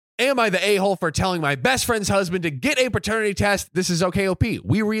Am I the a-hole for telling my best friend's husband to get a paternity test? This is OKOP.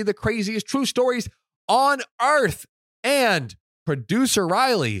 We read the craziest true stories on earth. And producer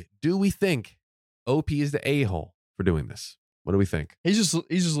Riley, do we think OP is the a-hole for doing this? What do we think? He's just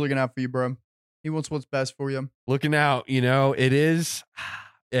looking out for you, bro. He wants what's best for you. Looking out, it is,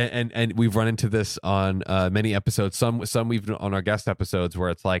 and we've run into this on many episodes. Some we've done on our guest episodes where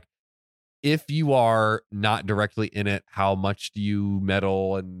it's like, if you are not directly in it, how much do you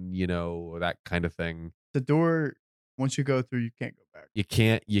meddle and that kind of thing. The door, once you go through, you can't go back. You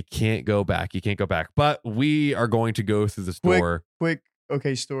can't go back. You can't go back. But we are going to go through this door. Quick.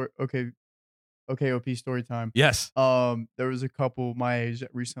 Okay, OP story time. Yes. There was a couple my age that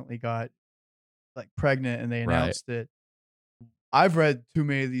recently got pregnant and they announced it. I've read too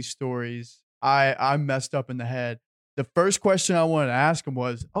many of these stories. I'm messed up in the head. The first question I wanted to ask him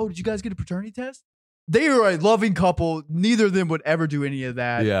was, "Oh, did you guys get a paternity test?" They were a loving couple. Neither of them would ever do any of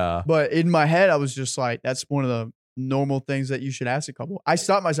that. Yeah. But in my head, I was just like, that's one of the normal things that you should ask a couple. I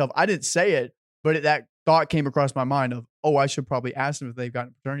stopped myself. I didn't say it, but that thought came across my mind of, I should probably ask them if they've gotten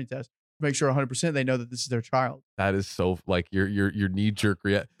a paternity test to make sure 100% they know that this is their child. That is so your knee jerk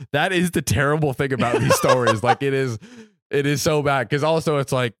reaction. That is the terrible thing about these stories. It is so bad. Cause also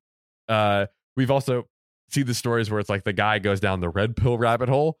it's like, we've also see the stories where it's like the guy goes down the red pill rabbit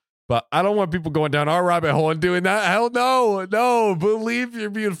hole, but I don't want people going down our rabbit hole and doing that. Hell no. Believe your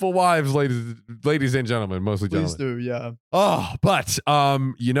beautiful wives, ladies and gentlemen, mostly gentlemen. Please do, yeah. Oh, but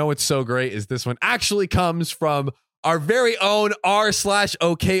what's so great is this one actually comes from our very own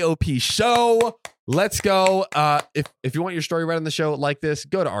r/OKOP show. Let's go. If you want your story read on the show like this,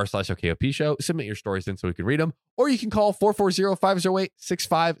 go to r/OKOP show, submit your stories in so we can read them, or you can call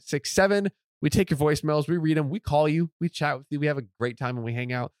 440-508-6567. We take your voicemails, we read them, we call you, we chat with you, we have a great time and we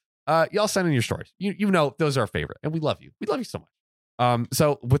hang out. Y'all send in your stories. You know those are our favorite, and we love you. We love you so much.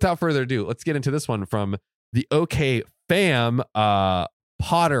 So without further ado, let's get into this one from the OK Fam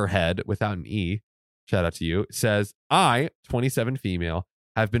Potterhead without an E. Shout out to you. It says, I, 27 female,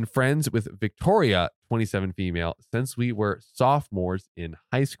 have been friends with Victoria, 27 female, since we were sophomores in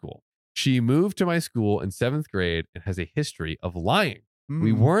high school. She moved to my school in 7th grade and has a history of lying.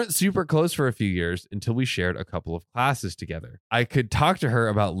 We weren't super close for a few years until we shared a couple of classes together. I could talk to her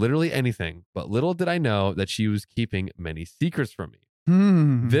about literally anything, but little did I know that she was keeping many secrets from me.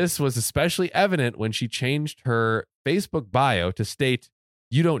 This was especially evident when she changed her Facebook bio to state,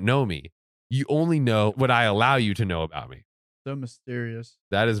 "You don't know me. You only know what I allow you to know about me." So mysterious.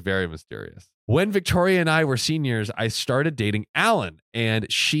 That is very mysterious. When Victoria and I were seniors, I started dating Alan,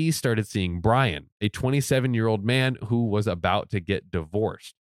 and she started seeing Brian, a 27-year-old man who was about to get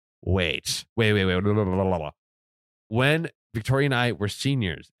divorced. Wait. When Victoria and I were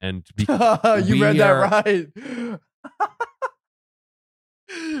seniors, and you read that right,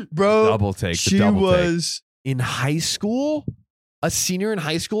 bro. Double take. She was in high school, a senior in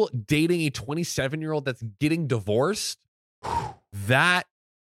high school, dating a 27-year-old that's getting divorced.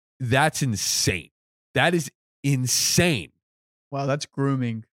 That's insane. That is insane. Wow, that's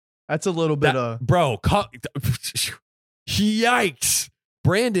grooming. That's a little bit of... Bro, yikes.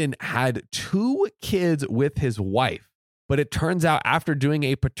 Brandon had 2 kids with his wife, but it turns out after doing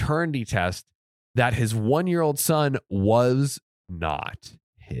a paternity test that his 1-year-old son was not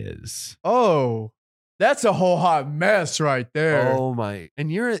his. Oh, that's a whole hot mess right there. Oh my.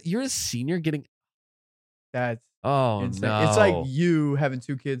 And you're a senior getting... That's... Oh, insane. no. It's like you having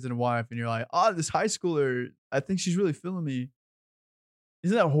 2 kids and a wife, and you're like, this high schooler, I think she's really feeling me.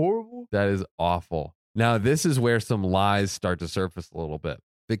 Isn't that horrible? That is awful. Now, this is where some lies start to surface a little bit.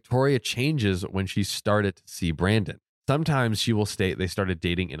 Victoria changes when she started to see Brandon. Sometimes she will state they started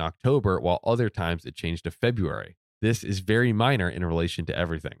dating in October, while other times it changed to February. This is very minor in relation to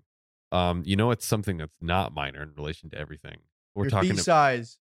everything. It's something that's not minor in relation to everything. We're Your talking feet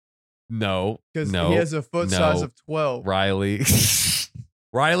size. No, because he has a foot size of 12. Riley has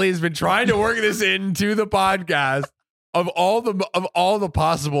been trying to work this into the podcast. Of all the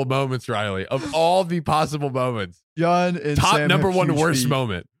possible moments, Riley, of all the possible moments, John and top Sam number one worst feet.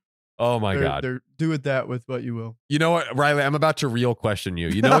 moment. Oh my God! Do with that with what you will. You know what, Riley? I'm about to real question you.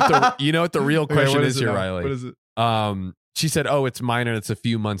 You know what the real question okay, is here, now? Riley? What is it? She said, "Oh, it's minor. It's a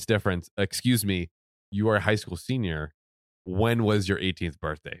few months difference." Excuse me, you are a high school senior. When was your 18th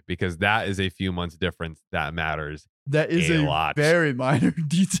birthday? Because that is a few months difference. That matters. That is a lot. very minor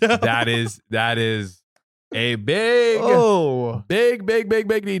detail. That is a big detail.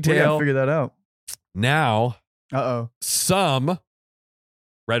 We gotta figure that out. Now, some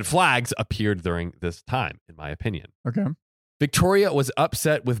red flags appeared during this time, in my opinion. Okay. Victoria was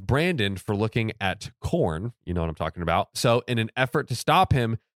upset with Brandon for looking at corn. You know what I'm talking about. So in an effort to stop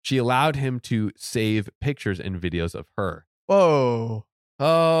him, she allowed him to save pictures and videos of her. Whoa.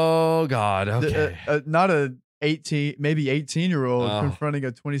 Oh, God. Okay. Not a 18-year-old Oh. confronting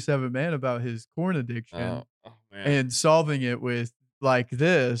a 27 man about his corn addiction Man. and solving it with like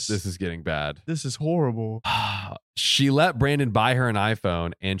this. This is getting bad. This is horrible. She let Brandon buy her an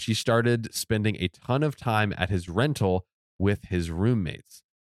iPhone, and she started spending a ton of time at his rental with his roommates.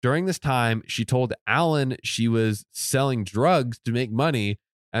 During this time, she told Alan she was selling drugs to make money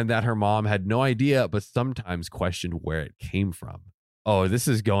and that her mom had no idea, but sometimes questioned where it came from. Oh, this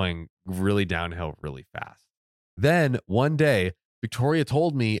is going really downhill really fast. Then one day, Victoria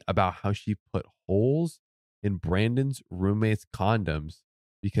told me about how she put holes in Brandon's roommate's condoms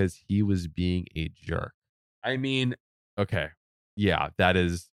because he was being a jerk. I mean, okay. Yeah, that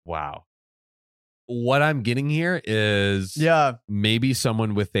is, wow. What I'm getting here is maybe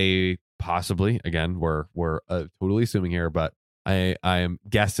someone with a possibly, again, we're totally assuming here, but I am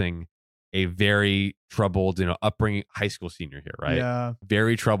guessing a very troubled, upbringing, high school senior here, right? Yeah.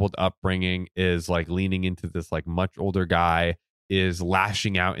 Very troubled upbringing, is like leaning into this like much older guy, is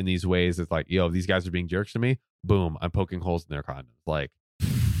lashing out in these ways. It's like, yo, these guys are being jerks to me. Boom, I'm poking holes in their condoms. Like,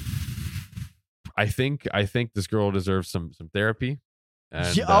 I think this girl deserves some therapy.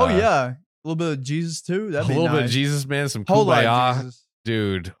 And, oh yeah, a little bit of Jesus too. That'd be a little nice. bit of Jesus, man. Some Whole lot of kumbaya, Jesus.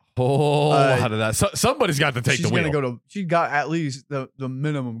 dude. Whole lot of that. So, somebody's got to take She's the wheel. Gonna she got at least the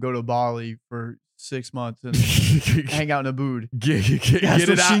minimum go to Bali for 6 months and hang out in a booth. Get it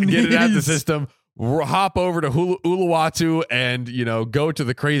out the system. Hop over to Uluwatu and go to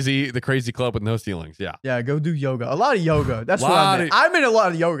the crazy club with no ceilings. Yeah, go do yoga. A lot of yoga. That's what I meant. I meant a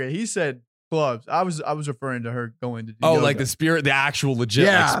lot of yoga. He said clubs. I was referring to her going to do yoga. Like the actual legit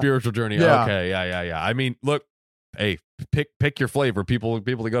like spiritual journey. Yeah. Okay, yeah. I mean, look, hey, pick your flavor. People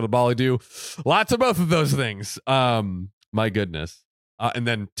that go to Bali do lots of both of those things. My goodness. And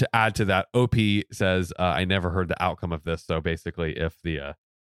then to add to that, OP says, I never heard the outcome of this. So basically, if the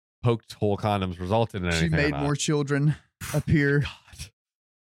poked hole condoms resulted in anything, she made more children appear. God.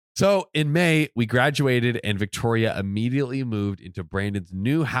 So in May, we graduated and Victoria immediately moved into Brandon's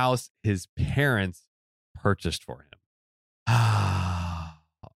new house his parents purchased for him.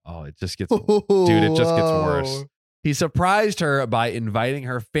 Oh, it just gets, dude, it just gets worse. He surprised her by inviting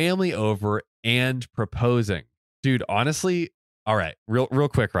her family over and proposing. Dude, honestly, all right, real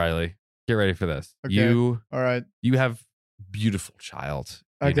quick, Riley, get ready for this. Okay. All right. You have beautiful child.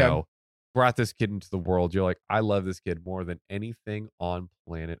 You brought this kid into the world. You're like, I love this kid more than anything on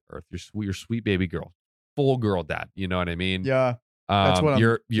planet Earth. You're sweet baby girl, full girl dad. You know what I mean? Yeah. That's what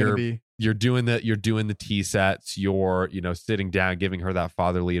you're doing the tea sets. You're sitting down, giving her that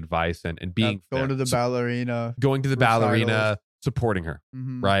fatherly advice and being going to the ballerina, supporting her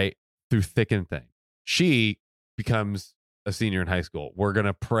right through thick and thin. She becomes a senior in high school. We're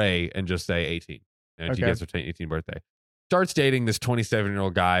gonna pray and just say 18, and she gets her 18th birthday. Starts dating this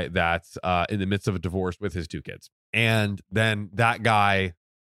 27-year-old guy that's in the midst of a divorce with his 2 kids. And then that guy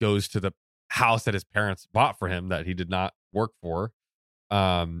goes to the house that his parents bought for him that he did not work for.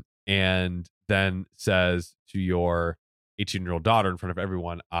 And then says to your 18-year-old daughter in front of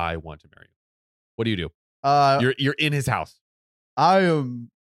everyone, I want to marry you. What do you do? You're in his house. I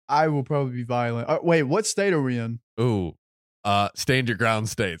will probably be violent. Wait, what state are we in? Ooh. Stand your ground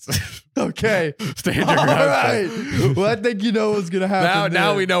states. Okay. Stand your ground states. Well, I think you know what's going to happen.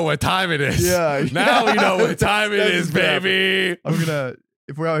 Now we know what time it is. Yeah. Now we know what time it is, baby.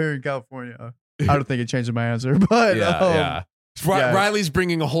 If we're out here in California, I don't think it changes my answer, but yeah. Riley's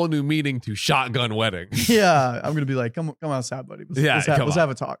bringing a whole new meaning to shotgun wedding. Yeah. I'm going to be like, come outside, buddy. Let's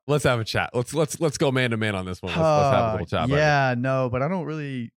have a talk. Let's have a chat. Let's go man to man on this one. Let's have a little chat. Yeah, no, but I don't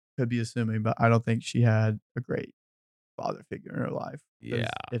really could be assuming, but I don't think she had a great father figure in her life. Yeah.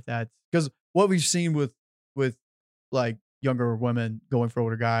 If that's because what we've seen with like younger women going for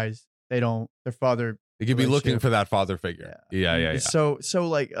older guys, their father. They could be looking for that father figure. Yeah. It's so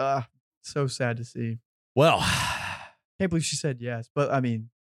like so sad to see. Well, can't believe she said yes, but I mean,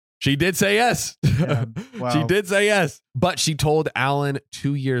 she did say yes. Yeah, wow. She did say yes. But she told Alan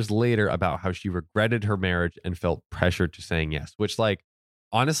 2 years later about how she regretted her marriage and felt pressured to saying yes, which like,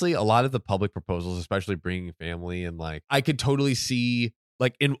 honestly, a lot of the public proposals, especially bringing family and like, I could totally see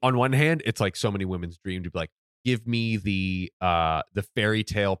like on one hand, it's like so many women's dream to be like, give me the fairy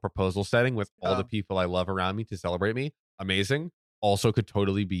tale proposal setting with all the people I love around me to celebrate me. Amazing. Also could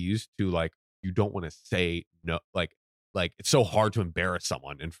totally be used to like, you don't want to say no, like it's so hard to embarrass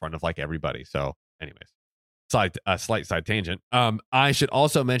someone in front of like everybody. So anyways, slight side tangent. I should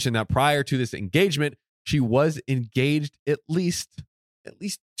also mention that prior to this engagement, she was engaged at least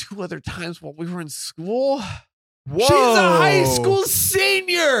 2 other times while we were in school. Whoa. She's a high school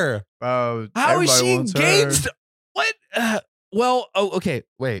senior. Bro, How is everybody she wants engaged? her. What? Okay.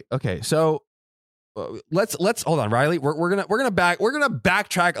 Wait. Okay. So let's hold on, Riley. We're gonna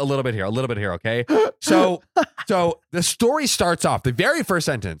backtrack a little bit here. Okay. So the story starts off the very first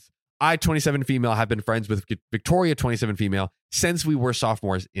sentence. I, 27 female, have been friends with Victoria, 27 female, since we were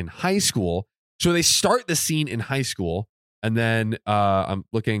sophomores in high school. So they start the scene in high school, and then I'm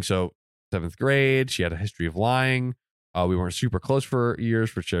looking. So 7th grade, she had a history of lying. We weren't super close for years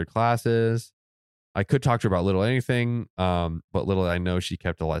for shared classes. I could talk to her about little anything, but little I know she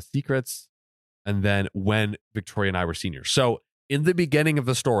kept a lot of secrets. And then when Victoria and I were seniors. So in the beginning of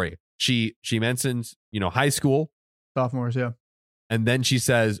the story, she mentions, high school. Sophomores, yeah. And then she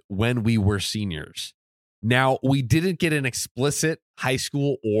says, when we were seniors. Now, we didn't get an explicit high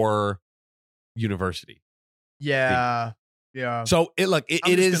school or university. Yeah. Yeah. So it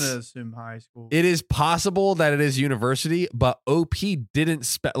is going to assume high school. It is possible that it is university, but OP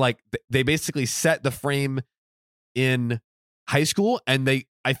didn't they basically set the frame in high school, and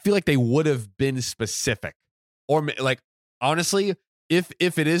I feel like they would have been specific, or like honestly, if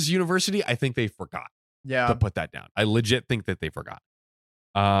it is university, I think they forgot to put that down. I legit think that they forgot.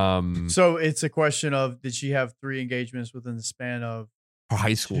 So it's a question of, did she have 3 engagements within the span of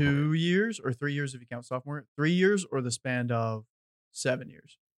high school 2 years or 3 years if you count sophomore? 3 years or the span of 7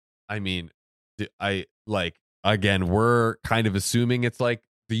 years? I mean, again, we're kind of assuming it's like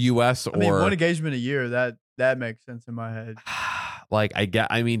the U.S. or one engagement a year. That makes sense in my head.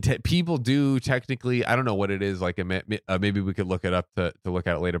 People do technically. I don't know what it is. Like, maybe we could look it up to look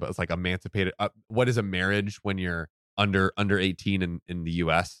at it later. But it's like emancipated. What is a marriage when you're under 18 in the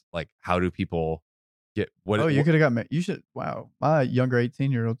U.S.? Like, how do people get what? Oh, you could have got married. You should. Wow, my younger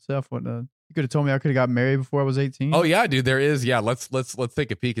 18-year-old self wouldn't. You could have told me I could have got married before I was 18. Oh yeah, dude. There is. Yeah, let's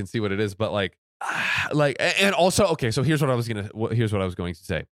take a peek and see what it is. But and also, okay. So here's what I was going to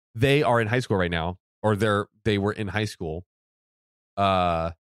say. They are in high school right now, or they were in high school.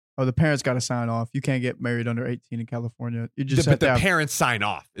 The parents got to sign off. You can't get married under 18 in California. You just but the parents sign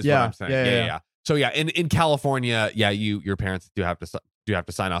off is what I'm saying. Yeah. So yeah, in California, your parents do have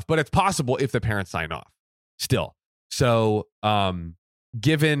to sign off, but it's possible if the parents sign off still. So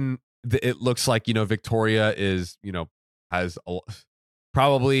given it looks like Victoria is has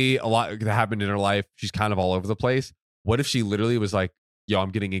probably a lot that happened in her life. She's kind of all over the place. What if she literally was like, yo, I'm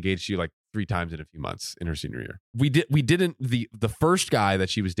getting engaged to you like 3 times in a few months in her senior year. We didn't the first guy that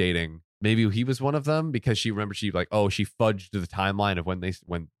she was dating, maybe he was one of them, because she fudged the timeline of when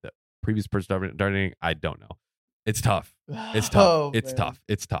the previous person started dating. I don't know. It's tough. It's tough.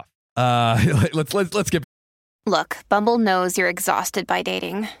 It's tough. Let's get. Look, Bumble knows you're exhausted by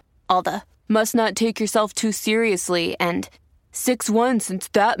dating. All the must not take yourself too seriously and 6'1" since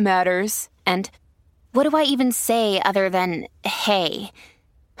that matters. And what do I even say other than hey?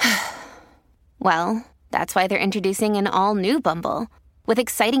 Well, that's why they're introducing an all-new Bumble with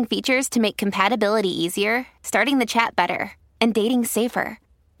exciting features to make compatibility easier, starting the chat better, and dating safer.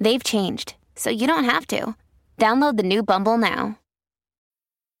 They've changed, so you don't have to. Download the new Bumble now.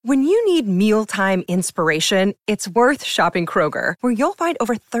 When you need mealtime inspiration, it's worth shopping Kroger, where you'll find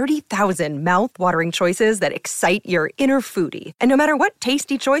over 30,000 mouth-watering choices that excite your inner foodie. And no matter what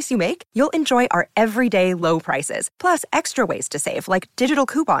tasty choice you make, you'll enjoy our everyday low prices, plus extra ways to save, like digital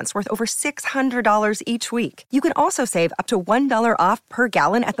coupons worth over $600 each week. You can also save up to $1 off per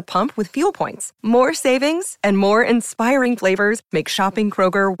gallon at the pump with fuel points. More savings and more inspiring flavors make shopping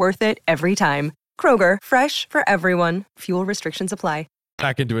Kroger worth it every time. Kroger, fresh for everyone. Fuel restrictions apply.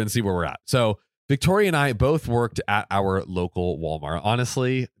 Back into it and see where we're at. So Victoria and I both worked at our local Walmart.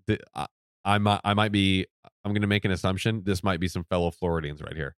 Honestly, I'm going to make an assumption. This might be some fellow Floridians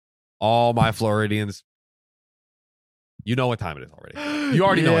right here. All my Floridians, you know what time it is already. You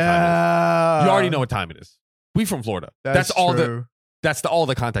already know what time it is. You already know what time it is. We from Florida. That's all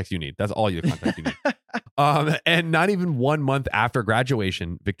the context you need. That's all the context you need. And not even 1 month after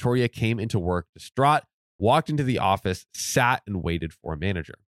graduation, Victoria came into work distraught, walked into the office, sat, and waited for a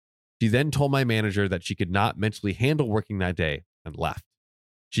manager. She then told my manager that she could not mentally handle working that day and left.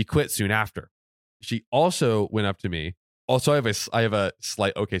 She quit soon after. She also went up to me. Also, I have a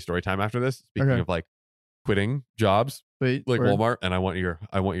slight story time after this. Speaking of like quitting jobs, Walmart, and I want your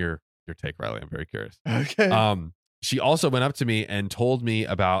take, Riley. I'm very curious. Okay. She also went up to me and told me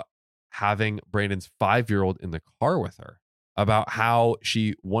about having Brandon's 5-year-old in the car with her, about how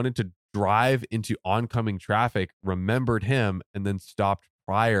she wanted to drive into oncoming traffic, remembered him, and then stopped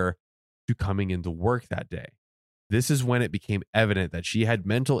prior to coming into work that day. This is when it became evident that she had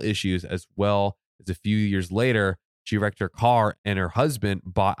mental issues, as well as a few years later, she wrecked her car and her husband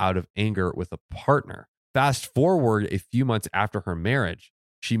bought out of anger with a partner. Fast forward a few months after her marriage,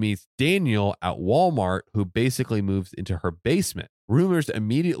 she meets Daniel at Walmart, who basically moves into her basement. Rumors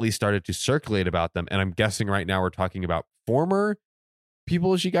immediately started to circulate about them. And I'm guessing right now we're talking about former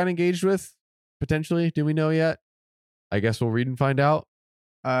people she got engaged with, potentially. Do we know yet? I guess we'll read and find out.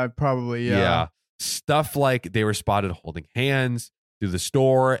 Probably, yeah. Stuff like they were spotted holding hands through the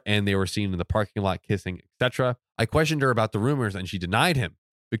store and they were seen in the parking lot kissing, etc. I questioned her about the rumors and she denied him.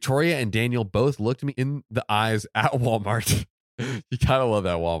 Victoria and Daniel both looked me in the eyes at Walmart. You gotta love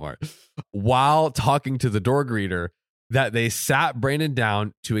that Walmart. While talking to the door greeter, that they sat Brandon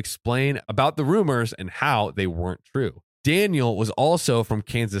down to explain about the rumors and how they weren't true. Daniel was also from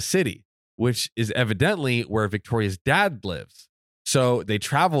Kansas City, which is evidently where Victoria's dad lives. So they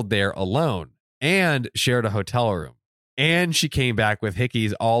traveled there alone and shared a hotel room. And she came back with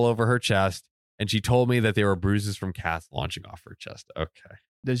hickeys all over her chest. And she told me that they were bruises from cats launching off her chest. Okay.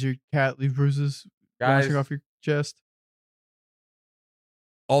 Does your cat leave bruises launching off your chest?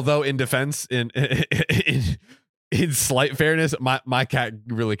 Although in defense, in slight fairness, my cat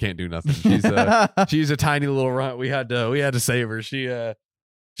really can't do nothing. She's a tiny little runt. We had to save her.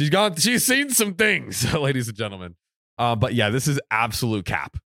 She's seen some things, ladies and gentlemen. But yeah, this is absolute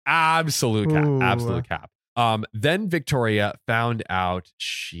cap. Absolute cap. Ooh. Absolute cap. Then Victoria found out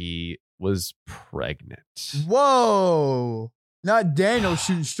she was pregnant. Whoa. Not Daniel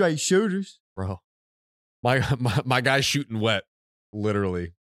shooting straight shooters. Bro. My guy's shooting wet.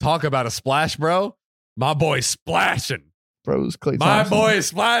 Literally. Talk about a splash, bro. My boy's splashing. Bro's Clay My Thompson. boy is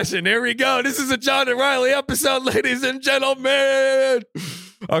splashing. Here we go. This is a John and Riley episode, ladies and gentlemen.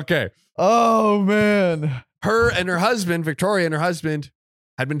 Okay. Oh, man. Her and her husband, Victoria and her husband,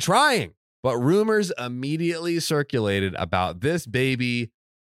 had been trying, but rumors immediately circulated about this baby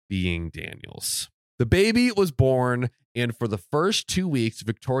being Daniel's. The baby was born, and for the first 2 weeks,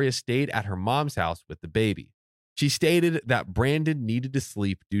 Victoria stayed at her mom's house with the baby. She stated that Brandon needed to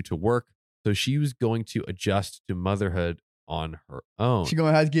sleep due to work, so she was going to adjust to motherhood on her own. She's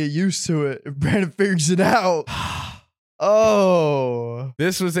going to have to get used to it if Brandon figures it out. Oh.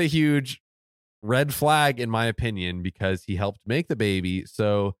 This was a huge red flag, in my opinion, because he helped make the baby.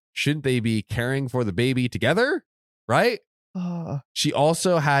 So shouldn't they be caring for the baby together? Right? She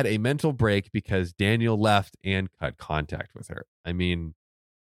also had a mental break because Daniel left and cut contact with her. I mean,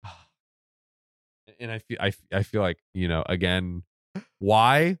 and I feel like, again,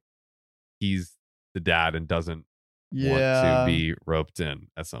 why he's the dad and doesn't want to be roped in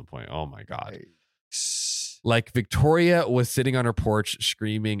at some point. Oh my God. Like Victoria was sitting on her porch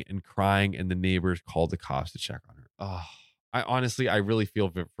screaming and crying, and the neighbors called the cops to check on her. Oh, I really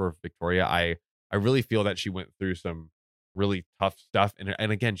feel for Victoria. I really feel that she went through some really tough stuff.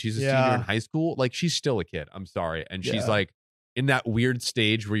 And again, she's a senior in high school. Like, she's still a kid. I'm sorry. And she's like in that weird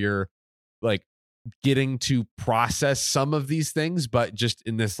stage where you're like getting to process some of these things, but just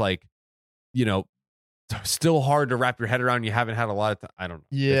in this, like, still hard to wrap your head around. You haven't had a lot of time. I don't know.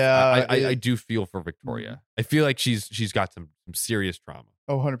 Yeah. I do feel for Victoria. I feel like she's got some serious trauma.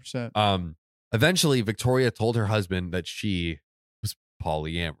 Oh, 100%. Eventually Victoria told her husband that she was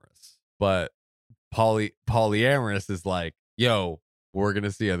polyamorous, but polyamorous is like, yo, we're going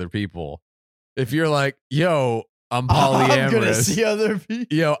to see other people. If you're like, yo, I'm polyamorous. I'm going to see other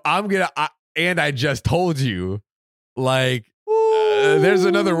people. Yo, and I just told you, like, there's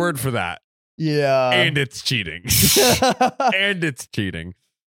another word for that. Yeah. And it's cheating. And it's cheating.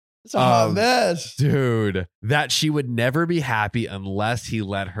 It's a hot mess. Dude, that she would never be happy unless he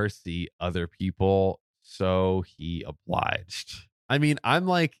let her see other people. So he obliged. I mean, I'm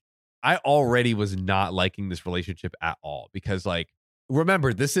like, I already was not liking this relationship at all because, like,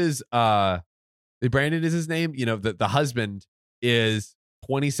 remember, this is Brandon is his name. The husband is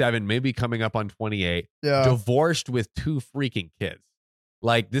 27, maybe coming up on 28, divorced with 2 freaking kids.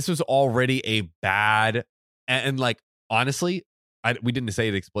 Like, this was already a bad, and like, honestly, we didn't say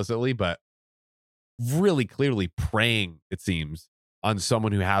it explicitly, but really clearly preying, it seems, on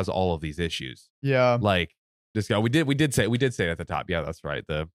someone who has all of these issues. Yeah. Like, this guy, we did say it at the top. Yeah, that's right.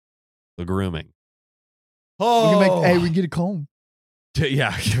 The grooming. Oh, we can get a comb.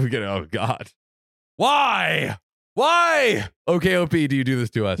 Yeah, we get. Oh God, why? Okay, OP, do you do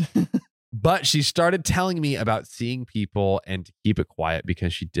this to us? But she started telling me about seeing people and to keep it quiet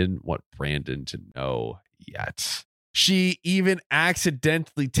because she didn't want Brandon to know yet. She even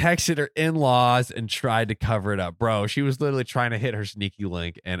accidentally texted her in-laws and tried to cover it up. Bro, she was literally trying to hit her sneaky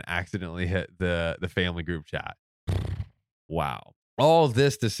link and accidentally hit the family group chat. Wow. All of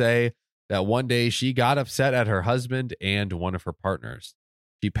this to say that one day she got upset at her husband and one of her partners.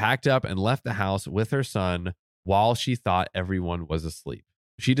 She packed up and left the house with her son while she thought everyone was asleep.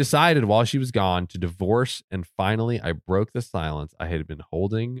 She decided while she was gone to divorce, and finally I broke the silence I had been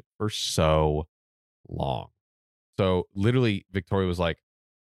holding for so long. So literally Victoria was like,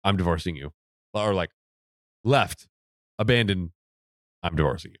 I'm divorcing you. Or like, left, abandoned, I'm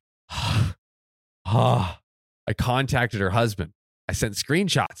divorcing you. I contacted her husband. I sent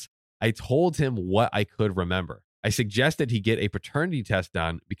screenshots. I told him what I could remember. I suggested he get a paternity test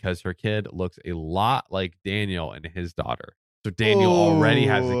done because her kid looks a lot like Daniel and his daughter. So Daniel already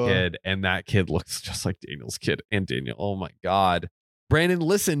has a kid, and that kid looks just like Daniel's kid and Daniel. Oh my God. Brandon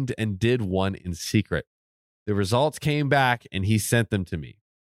listened and did one in secret. The results came back and he sent them to me.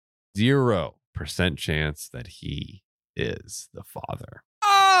 0% chance that he is the father.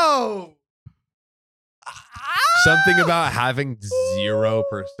 Oh! Something about having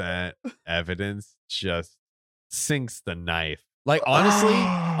 0% evidence just sinks the knife. Like,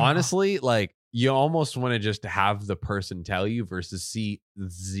 honestly, like, you almost want to just have the person tell you versus see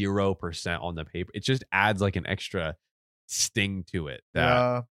 0% on the paper. It just adds like an extra sting to it.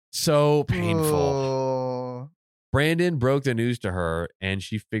 So painful. Brandon broke the news to her, and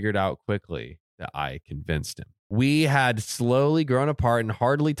she figured out quickly that I convinced him. We had slowly grown apart and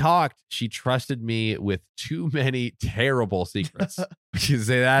hardly talked. She trusted me with too many terrible secrets. You can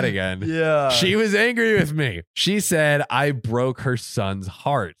say that again. Yeah. She was angry with me. She said I broke her son's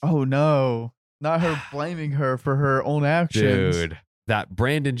heart. Oh, no. Not her blaming her for her own actions. Dude, that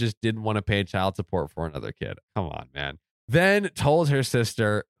Brandon just didn't want to pay child support for another kid. Come on, man. Then told her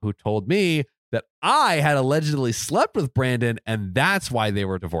sister, who told me that I had allegedly slept with Brandon, and that's why they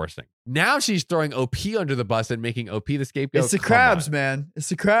were divorcing. Now she's throwing OP under the bus and making OP the scapegoat. It's the crabs, man. It's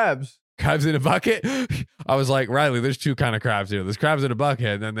the crabs. Crabs in a bucket? I was like, Riley, there's two kind of crabs here. There's crabs in a bucket,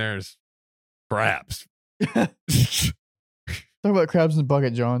 and then there's crabs. Talk about crabs in the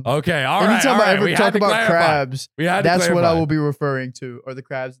bucket, John. Okay, all right. Anytime I ever talk about crabs, that's what I will be referring to, or the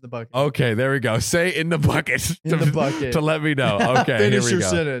crabs in the bucket. Okay, there we go. Say in the bucket. In the bucket. To let me know. Okay, Finish here we your go.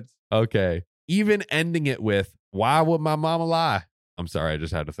 sentence. Okay. Even ending it with, why would my mama lie? I'm sorry, I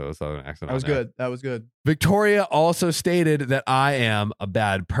just had to throw a southern accent on there. That was good. Victoria also stated that I am a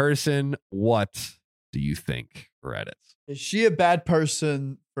bad person. What do you think, Reddit? Is she a bad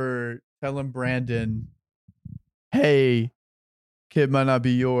person for telling Brandon, hey, kid might not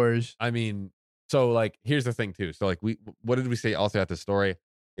be yours? I mean, so like, here's the thing too. So like, what did we say all throughout the story?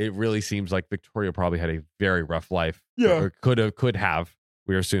 It really seems like Victoria probably had a very rough life. Yeah. Or could have,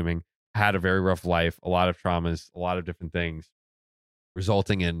 we're assuming, had a very rough life, a lot of traumas, a lot of different things,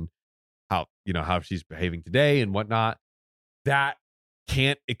 resulting in how she's behaving today and whatnot. That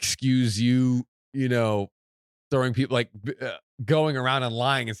can't excuse you, throwing people like going around and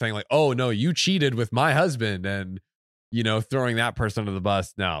lying and saying like, oh no, you cheated with my husband, and throwing that person under the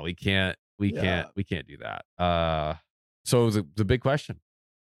bus. No, we can't do that. So the big question,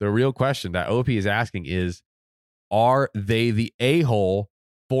 the real question that OP is asking is, are they the a-hole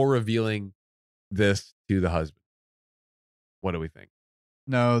for revealing this to the husband? What do we think?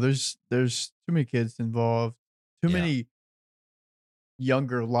 No, there's too many kids involved, too many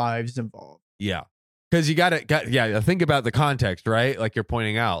younger lives involved. Yeah, because you got think about the context, right? Like you're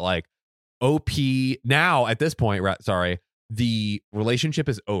pointing out, like OP now at this point, right? Sorry, the relationship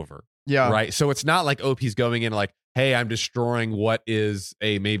is over. Yeah, right. So it's not like OP's going in like, hey, I'm destroying what is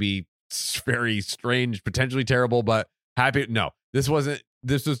a maybe very strange, potentially terrible, but happy. No, this wasn't.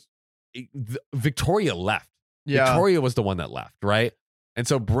 This was Victoria left. Yeah. Victoria was the one that left, right? And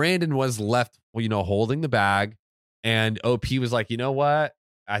so Brandon was left, holding the bag, and OP was like, you know what?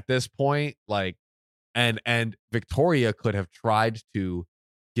 At this point, like, and Victoria could have tried to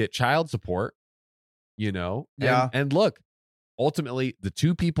get child support, and look, ultimately, the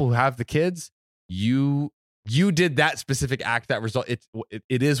two people who have the kids, you did that specific act that result.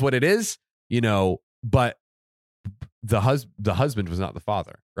 It is what it is, but the husband was not the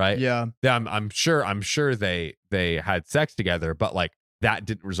father, right? Yeah. I'm sure they had sex together, but like that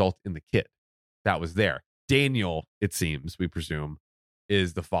didn't result in the kid that was there. Daniel, it seems, we presume,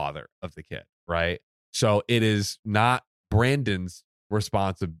 is the father of the kid, right? So it is not Brandon's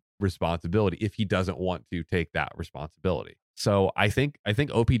responsibility if he doesn't want to take that responsibility. So I think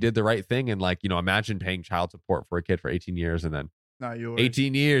OP did the right thing, and imagine paying child support for a kid for 18 years and then not yours.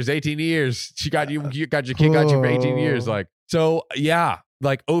 18 years. She got you got your kid, got you for 18 years. Like, so yeah,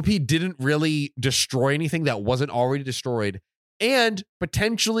 like OP didn't really destroy anything that wasn't already destroyed, and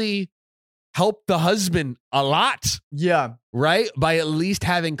potentially help the husband a lot. Yeah. Right? By at least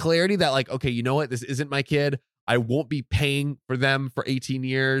having clarity that like, okay, you know what? This isn't my kid. I won't be paying for them for 18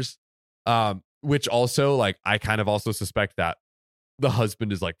 years. Which also, like, I kind of also suspect that the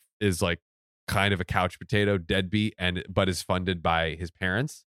husband is like kind of a couch potato deadbeat but is funded by his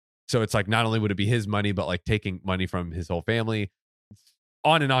parents. So it's like, not only would it be his money, but like taking money from his whole family,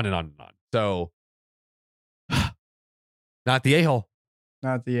 on and on and on and on. So not the a-hole.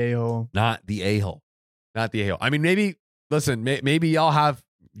 Not the a-hole. Not the a-hole. Not the a-hole. I mean, maybe y'all have,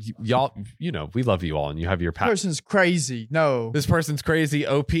 you know, we love you all and you have your This person's crazy. No. This person's crazy.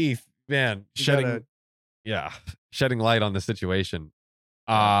 OP, man, shedding light on the situation.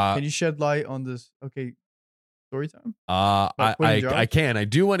 Can you shed light on this? Okay. Story time? I can. I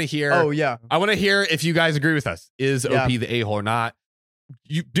do want to hear. Oh, yeah. I want to hear if you guys agree with us. Is OP the a-hole or not?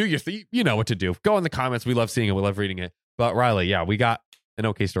 You do your thing. You know what to do. Go in the comments. We love seeing it. We love reading it. But Riley, yeah, we got an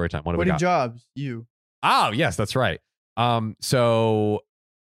okay story time. What do we got? Jobs. You. Oh, yes, that's right. So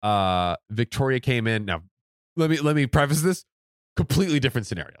Victoria came in. Now, let me preface this. Completely different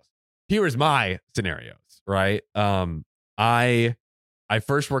scenarios. Here is my scenarios, right? I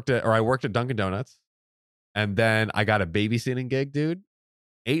worked at Dunkin' Donuts, and then I got a babysitting gig, dude.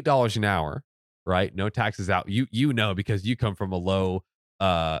 $8 an hour, right? No taxes out. You know, because you come from a low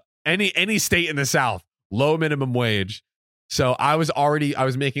any state in the South, low minimum wage. So I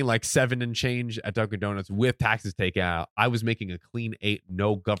was making like 7 and change at Dunkin' Donuts with taxes taken out. I was making a clean 8,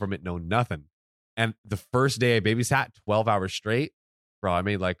 no government, no nothing. And the first day I babysat 12 hours straight, bro, I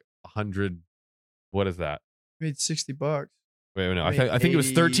made like 100. What is that? I made $60. Wait, no, I think it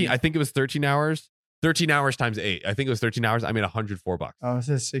was 13. I think it was 13 hours. 13 hours times 8. I think it was 13 hours. I made $104. Oh, it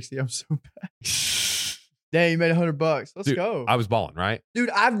says 60. I'm so bad. Dang, you made $100. Let's go. I was balling, right? Dude,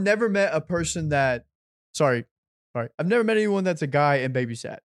 I've never met a person that. Sorry. I've never met anyone that's a guy and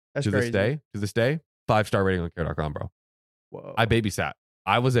babysat. That's crazy. To this day, 5-star rating on care.com, bro. Whoa. I babysat.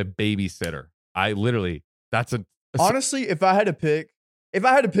 I was a babysitter. I literally. Honestly, if I had to pick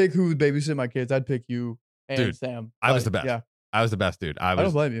who would babysit my kids, I'd pick you and dude, Sam. I was the best. Yeah. I was the best, dude. I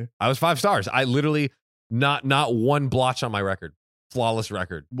don't blame you. I was 5 stars. I literally not one blotch on my record. Flawless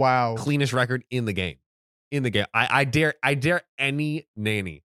record. Wow. Cleanest record in the game. I dare any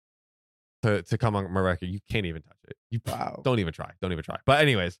nanny to come on my record. You can't even touch it. Don't even try. But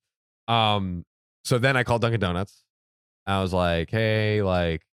anyways, so then I called Dunkin' Donuts. I was like, hey,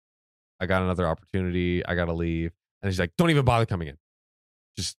 like, I got another opportunity. I gotta leave. And she's like, don't even bother coming in.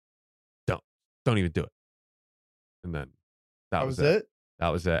 Just don't even do it. And then that was it. That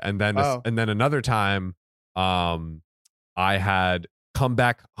was it. And then another time, I had come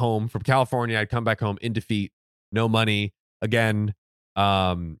back home from California. I'd come back home in defeat, no money again.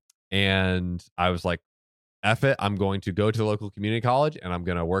 And I was like, F it. I'm going to go to the local community college and I'm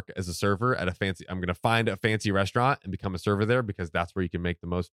going to work as a server at I'm going to find a fancy restaurant and become a server there because that's where you can make the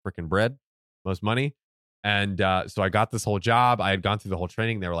most freaking bread, most money. And so I got this whole job. I had gone through the whole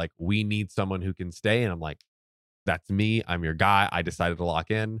training. They were like, we need someone who can stay. And I'm like, that's me. I'm your guy. I decided to lock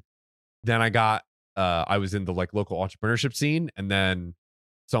in. Then I was in the like local entrepreneurship scene. And then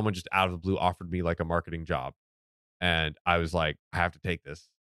someone just out of the blue offered me like a marketing job. And I was like, I have to take this.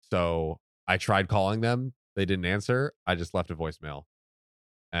 So I tried calling them. They didn't answer. I just left a voicemail.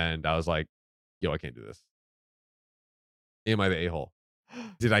 And I was like, yo, I can't do this. Am I the a-hole?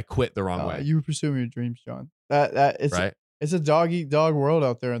 Did I quit the wrong way? You were pursuing your dreams, John. It's right. It's a dog-eat-dog world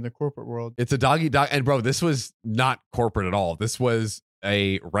out there in the corporate world. It's a dog-eat-dog. And bro, this was not corporate at all. This was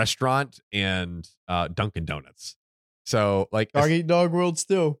a restaurant and Dunkin' Donuts. So like dog-eat-dog world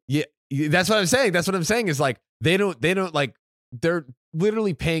still. Yeah, that's what I'm saying. That's what I'm saying is like they don't like they're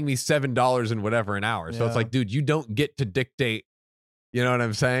literally paying me $7 and whatever an hour. So it's like, dude, you don't get to dictate. You know what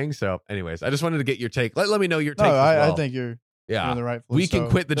I'm saying? So anyways, I just wanted to get your take. Let me know your take. I think you're on the right. We can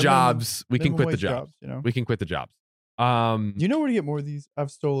quit the jobs. We can quit the jobs. You know, we can quit the jobs. You know where to get more of these?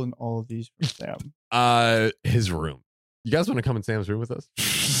 I've stolen all of these from Sam. His room. You guys want to come in Sam's room with us?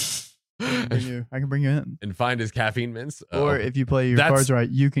 I can bring you in and find his caffeine mints. Or if you play your cards right,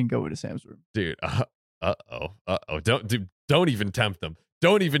 you can go into Sam's room, dude. Don't even tempt them.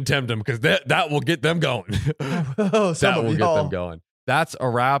 Don't even tempt them because that will get them going. That will get them going. That's a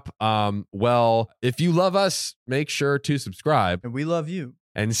wrap. Well, if you love us, make sure to subscribe. And we love you.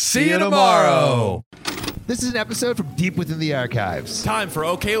 And see you tomorrow. This is an episode from deep within the archives. Time for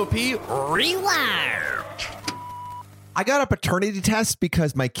OKOP Rewind. I got a paternity test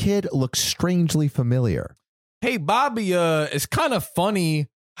because my kid looks strangely familiar. Hey, Bobby, it's kind of funny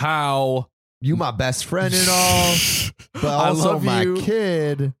how you my best friend and all, but also my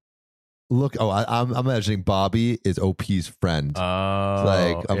kid. Look, I'm imagining Bobby is OP's friend.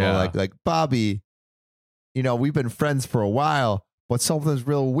 Oh, like Bobby, you know, we've been friends for a while, but something's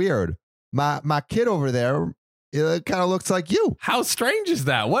real weird. My kid over there, it kind of looks like you. How strange is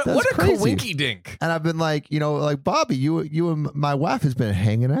that? What a crazy. coinky dink. And I've been like, like Bobby, you and my wife has been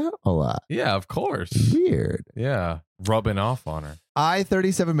hanging out a lot. Yeah, of course. Weird. Yeah, rubbing off on her. I,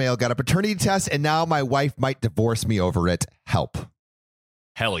 37 male, got a paternity test, and now my wife might divorce me over it. Help.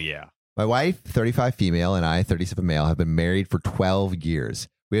 Hell yeah. My wife, 35 female, and I, 37 male, have been married for 12 years.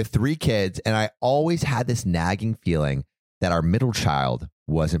 We have 3 kids, and I always had this nagging feeling that our middle child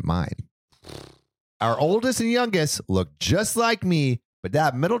wasn't mine. Our oldest and youngest look just like me, but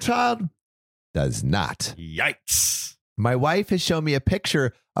that middle child does not. Yikes. My wife has shown me a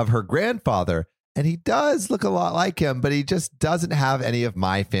picture of her grandfather, and he does look a lot like him, but he just doesn't have any of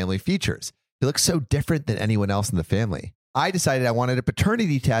my family features. He looks so different than anyone else in the family. I decided I wanted a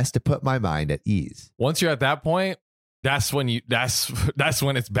paternity test to put my mind at ease. Once you're at that point, that's when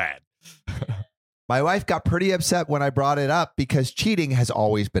it's bad. My wife got pretty upset when I brought it up because cheating has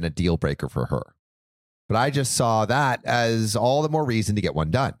always been a deal breaker for her. But I just saw that as all the more reason to get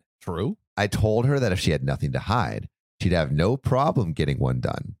one done. True. I told her that if she had nothing to hide, she'd have no problem getting one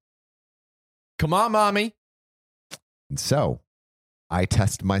done. Come on, mommy. And so I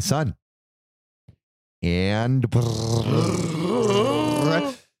tested my son. And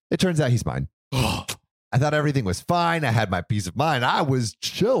it turns out he's mine. I thought everything was fine. I had my peace of mind. I was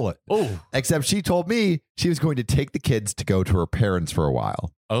chilling. Oh. Except she told me she was going to take the kids to go to her parents for a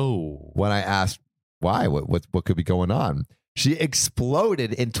while. Oh. When I asked why, what could be going on, she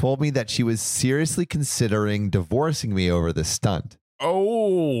exploded and told me that she was seriously considering divorcing me over this stunt.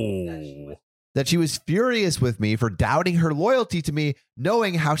 Oh. That she was furious with me for doubting her loyalty to me,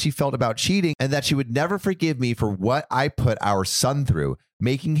 knowing how she felt about cheating, and that she would never forgive me for what I put our son through,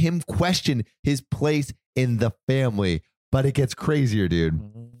 making him question his place in the family. But it gets crazier, dude.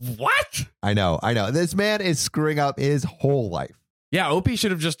 What? I know. This man is screwing up his whole life. Yeah, OP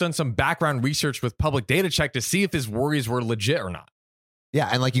should have just done some background research with public data check to see if his worries were legit or not. Yeah,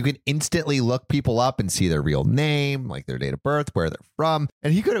 and like you can instantly look people up and see their real name, like their date of birth, where they're from.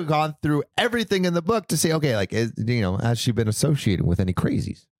 And he could have gone through everything in the book to say, okay, like, has she been associated with any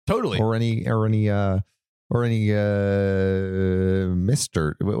crazies? Totally. Or any Mr.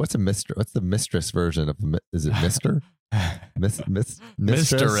 What's a Mr. What's the mistress version of, is it Mr.?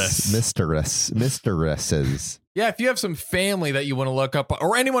 Mistresses. Yeah, if you have some family that you want to look up,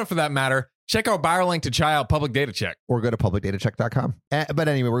 or anyone for that matter, check out Barreling to Child Public Data Check. Or go to publicdatacheck.com. But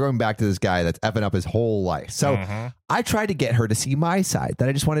anyway, we're going back to this guy that's effing up his whole life. So I tried to get her to see my side, that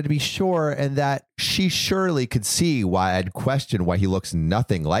I just wanted to be sure, and that she surely could see why I'd question why he looks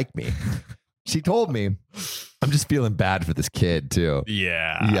nothing like me. She told me, I'm just feeling bad for this kid too.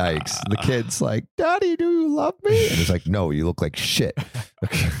 Yeah. Yikes. The kid's like, Daddy, do you love me? And it's like, no, you look like shit.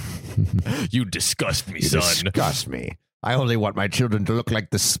 You disgust me, You son. disgust me. I only want my children to look like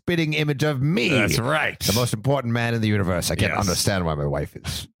the spitting image of me. That's right. The most important man in the universe. I can't understand why my wife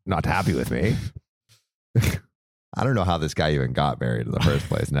is not happy with me. I don't know how this guy even got married in the first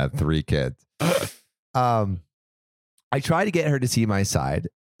place and had 3 kids. I tried to get her to see my side,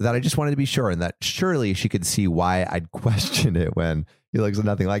 that I just wanted to be sure, and that surely she could see why I'd question it when he looks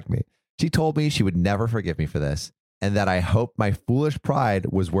nothing like me. She told me she would never forgive me for this, and that I hoped my foolish pride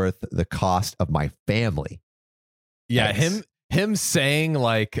was worth the cost of my family. Yeah, him saying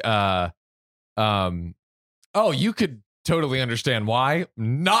like, oh, you could totally understand why.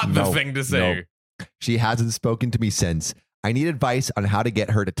 Not the thing to say. No. She hasn't spoken to me since. I need advice on how to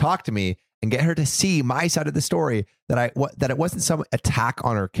get her to talk to me and get her to see my side of the story, that it wasn't some attack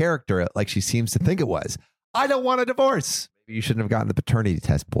on her character like she seems to think it was. I don't want a divorce. Maybe you shouldn't have gotten the paternity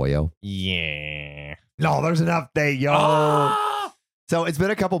test, boyo. Yeah. No, there's an update, yo. So it's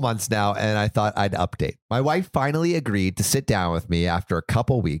been a couple months now, and I thought I'd update. My wife finally agreed to sit down with me after a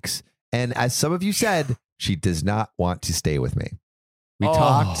couple weeks. And as some of you said, she does not want to stay with me. We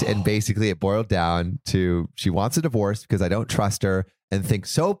talked, and basically it boiled down to she wants a divorce because I don't trust her and think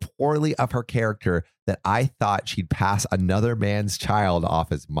so poorly of her character that I thought she'd pass another man's child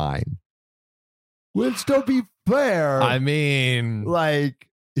off as mine. Which, to be fair, I mean, like,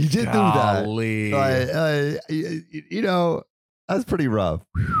 he did golly. do that. You know, that's pretty rough.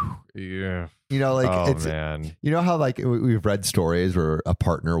 Yeah. You know, like, it's, man. You know how, like, we've read stories where a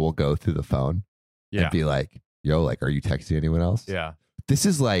partner will go through the phone and be like, yo, like, are you texting anyone else? Yeah. This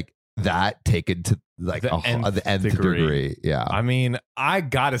is like that taken to like the nth degree. Yeah. I mean, I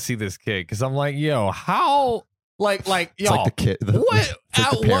got to see this kid because I'm like, yo, how, like, it's yo, like the kid, what, like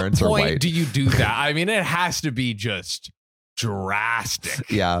at what point do you do that? I mean, it has to be just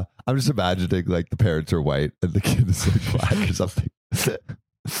drastic. Yeah. I'm just imagining like the parents are white and the kid is like black or something.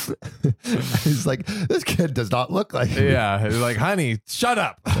 He's like, this kid does not look like me. Yeah, he's like, honey, shut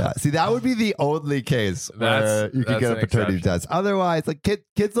up. Yeah. See, that would be the only case where you could get a paternity test. Otherwise, like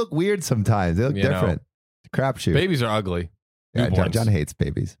kids look weird sometimes. They look different. Crapshoot. Babies are ugly. Yeah, John hates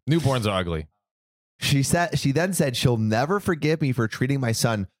babies. Newborns are ugly. She then said she'll never forgive me for treating my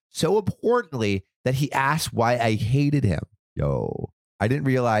son so importantly that he asked why I hated him. Yo, I didn't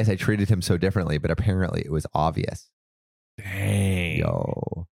realize I treated him so differently, but apparently it was obvious. Dang.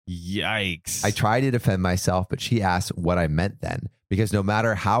 Yo. Yikes. I tried to defend myself, but she asked what I meant then, because no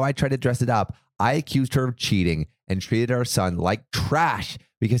matter how I tried to dress it up, I accused her of cheating and treated our son like trash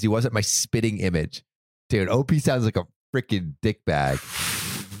because he wasn't my spitting image. Dude, OP sounds like a freaking dickbag.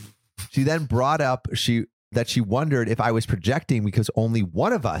 She then brought up that she wondered if I was projecting because only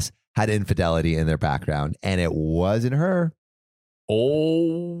one of us had infidelity in their background, and it wasn't her.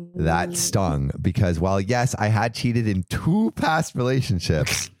 Oh. That stung because while, yes, I had cheated in 2 past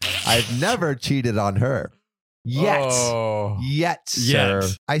relationships, I've never cheated on her. Yet, sir.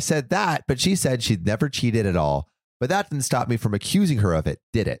 I said that, but she said she'd never cheated at all. But that didn't stop me from accusing her of it,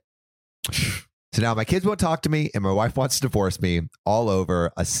 did it? So now my kids won't talk to me and my wife wants to divorce me all over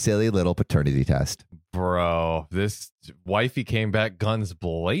a silly little paternity test. Bro, this wifey came back guns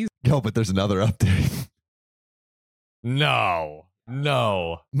blazing. Yo, but there's another update. No.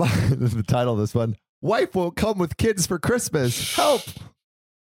 The title of this one, wife won't come with kids for Christmas. Help.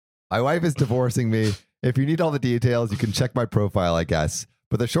 My wife is divorcing me. If you need all the details, you can check my profile, I guess.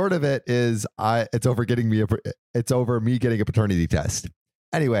 But the short of it is it's over me getting a paternity test.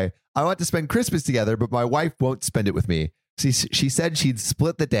 Anyway, I want to spend Christmas together, but my wife won't spend it with me. She said she'd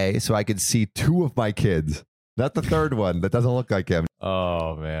split the day so I could see 2 of my kids. Not the third one that doesn't look like him.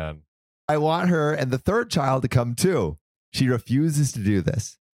 Oh, man. I want her and the third child to come too. She refuses to do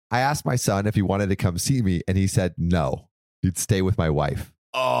this. I asked my son if he wanted to come see me, and he said no. He'd stay with my wife.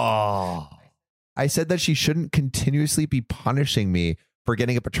 Oh. I said that she shouldn't continuously be punishing me for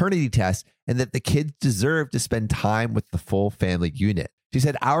getting a paternity test and that the kids deserve to spend time with the full family unit. She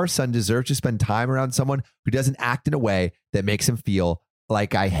said our son deserves to spend time around someone who doesn't act in a way that makes him feel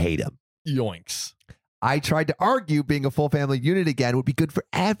like I hate him. Yoinks. I tried to argue being a full family unit again would be good for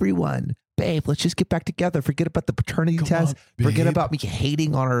everyone. Babe, let's just get back together. Forget about the paternity test. Forget about me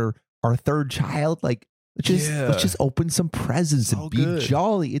hating on our third child. Like, let's just open some presents and be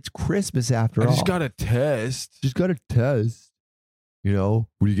jolly. It's Christmas after all. I just got a test. You know,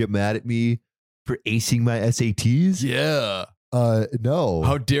 will you get mad at me for acing my SATs? Yeah. No.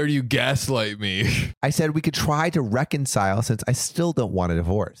 How dare you gaslight me? I said we could try to reconcile since I still don't want a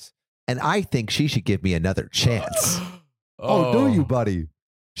divorce. And I think she should give me another chance. Oh, do you, buddy?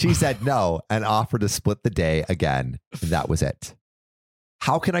 She said no and offered to split the day again. And that was it.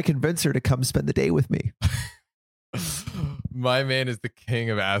 How can I convince her to come spend the day with me? My man is the king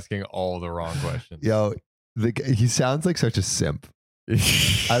of asking all the wrong questions. Yo, he sounds like such a simp.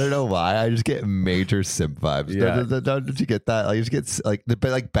 I don't know why. I just get major simp vibes. Yeah. Don't you get that? Like, you just get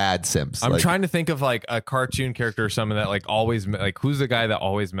like bad simps. I'm like, trying to think of like a cartoon character or something that like always like who's the guy that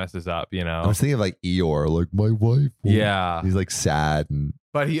always messes up, you know? I was thinking of like Eeyore, like my wife. Yeah. He's like sad and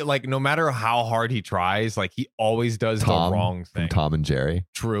but he like no matter how hard he tries, like he always does the wrong thing. From Tom and Jerry.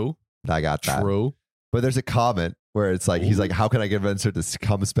 True. I got that. True. But there's a comment where it's like, he's like, how can I convince her to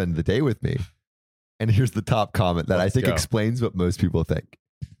come spend the day with me? And here's the top comment that I think explains what most people think.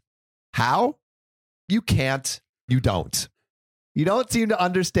 How? You can't. You don't. You don't seem to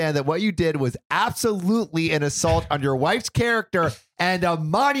understand that what you did was absolutely an assault on your wife's character and a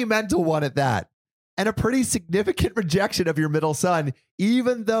monumental one at that. And a pretty significant rejection of your middle son,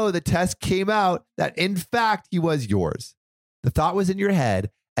 even though the test came out that in fact he was yours. The thought was in your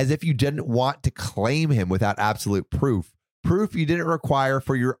head as if you didn't want to claim him without absolute proof. Proof you didn't require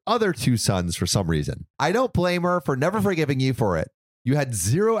for your other 2 sons for some reason. I don't blame her for never forgiving you for it. You had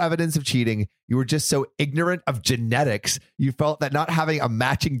 0 evidence of cheating. You were just so ignorant of genetics. You felt that not having a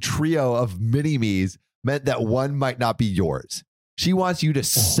matching trio of mini-me's meant that one might not be yours. She wants you to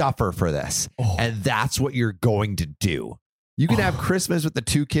suffer for this. And that's what you're going to do. You can have Christmas with the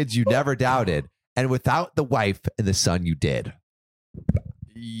 2 kids you never doubted and without the wife and the son you did.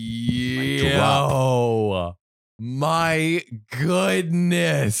 Yo, my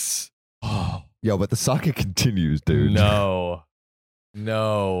goodness. Yo, but the saga continues, dude. No.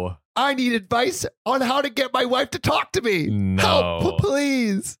 I need advice on how to get my wife to talk to me. No. Help,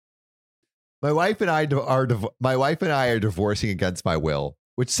 please. My wife and I are divorcing against my will,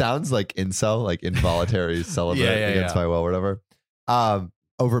 which sounds like incel, like involuntary celibate against my will, or whatever.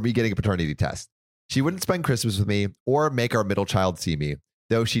 Over me getting a paternity test. She wouldn't spend Christmas with me or make our middle child see me,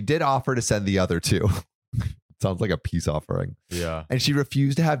 though she did offer to send the other 2. Sounds like a peace offering. Yeah. And she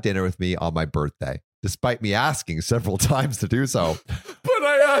refused to have dinner with me on my birthday, despite me asking several times to do so. But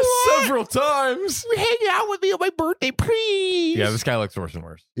I asked several times. Hang out with me on my birthday, please. Yeah, this guy looks worse and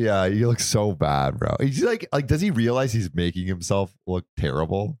worse. Yeah, he looks so bad, bro. He's like, does he realize he's making himself look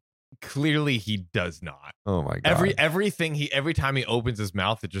terrible? Clearly, he does not. Oh my god. Every time he opens his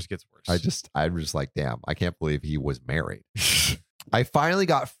mouth, it just gets worse. I'm just like, damn, I can't believe he was married. I finally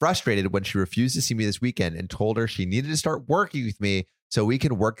got frustrated when she refused to see me this weekend and told her she needed to start working with me so we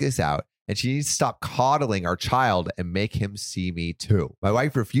can work this out. And she needs to stop coddling our child and make him see me too. My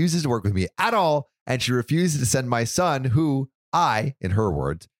wife refuses to work with me at all. And she refuses to send my son, who I, in her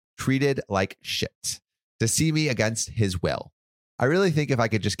words, treated like shit, to see me against his will. I really think if I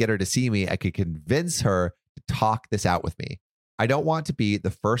could just get her to see me, I could convince her to talk this out with me. I don't want to be the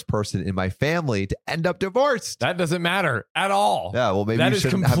first person in my family to end up divorced. That doesn't matter at all. Yeah, well, maybe that you is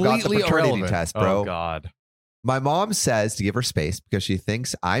shouldn't have got the completely paternity irrelevant. test, bro. Oh, God. My mom says to give her space because she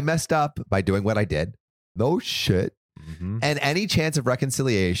thinks I messed up by doing what I did. No shit. Mm-hmm. And any chance of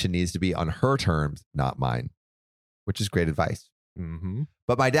reconciliation needs to be on her terms, not mine, which is great advice. Mm-hmm.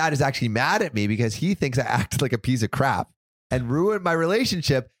 But my dad is actually mad at me because he thinks I acted like a piece of crap and ruined my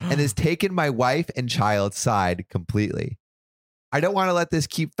relationship and has taken my wife and child's side completely. I don't want to let this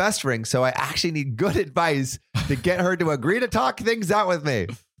keep festering, so I actually need good advice to get her to agree to talk things out with me.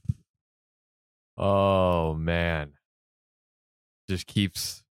 Oh, man. Just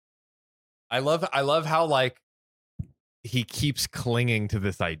keeps... I love how, like, he keeps clinging to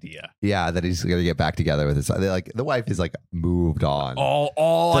this idea. Yeah, that he's going to get back together with his son. Like, the wife is like moved on.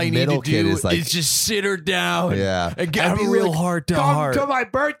 All The I need to middle kid do is like- is just sit her down Yeah. and get And a be real like, heart to Come heart. to my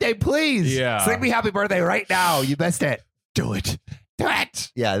birthday, please. Yeah. Sing me happy birthday right now. You missed it. Do it. Do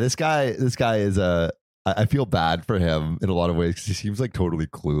it. Yeah, this guy is I feel bad for him in a lot of ways because he seems like totally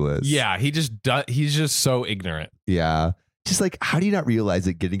clueless. Yeah, he's just so ignorant. Yeah. Just like, how do you not realize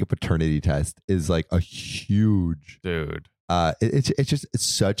that getting a paternity test is like a huge, Dude. it's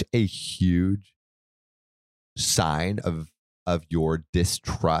such a huge sign of your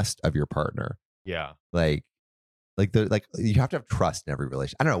distrust of your partner. Yeah. Like you have to have trust in every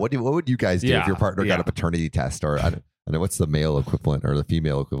relation. I don't know. What would you guys do if Yeah, your partner got yeah. a paternity test, or I don't know what's the male equivalent or the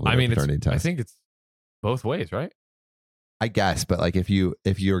female equivalent I mean, of paternity test? I think it's both ways, right? I guess, but like if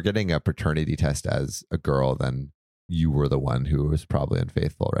you're getting a paternity test as a girl, then you were the one who was probably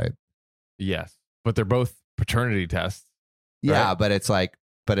unfaithful, right? Yes. But they're both paternity tests. Yeah, Right. but it's like,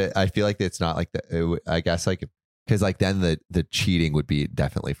 I feel like it's not like I guess like, because like then the cheating would be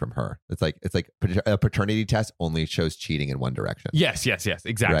definitely from her. It's like a paternity test only shows cheating in one direction. Yes.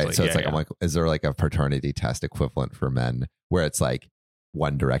 Exactly. Right. So it's Yeah, like, yeah. I'm like, is there like a paternity test equivalent for men where it's like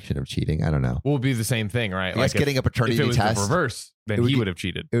one direction of cheating? I don't know. Will be the same thing, right? I guess getting a if paternity it was test, the reverse, then it would he be- would have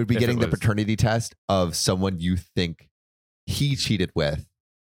cheated. it would be if getting the was- paternity test of someone you think he cheated with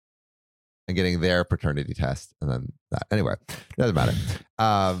and getting their paternity test. And then that. Anyway, doesn't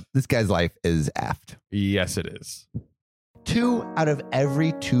matter. This guy's life is effed. Yes, it is. 2 out of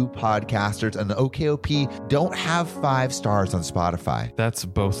every 2 podcasters on the OKOP don't have 5 stars on Spotify. That's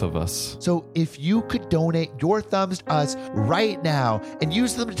both of us. So if you could donate your thumbs to us right now and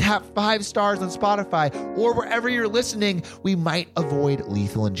use them to tap 5 stars on Spotify or wherever you're listening, we might avoid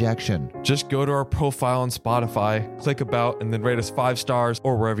lethal injection. Just go to our profile on Spotify, click about, and then rate us 5 stars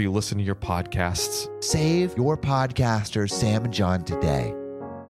or wherever you listen to your podcasts. Save your podcasters, Sam and John, today.